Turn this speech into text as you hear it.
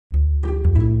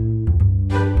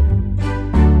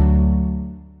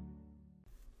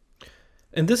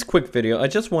In this quick video, I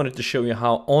just wanted to show you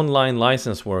how online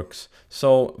license works.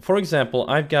 So, for example,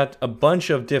 I've got a bunch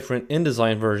of different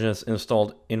InDesign versions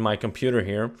installed in my computer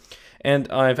here,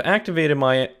 and I've activated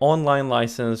my online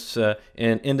license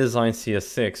in InDesign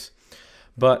CS6.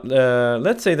 But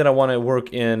let's say that I want to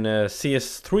work in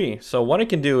CS3. So what I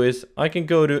can do is I can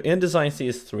go to InDesign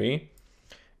CS3,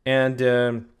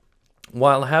 and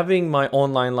while having my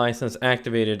online license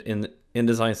activated in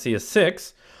InDesign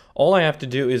CS6, all I have to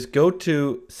do is go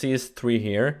to CS3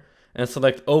 here and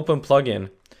select Open Plugin,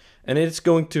 and it's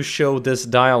going to show this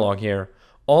dialog here.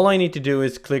 All I need to do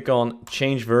is click on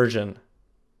Change Version.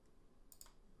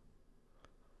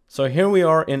 So here we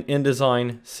are in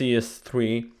InDesign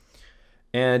CS3,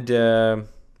 and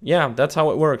yeah, that's how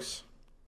it works.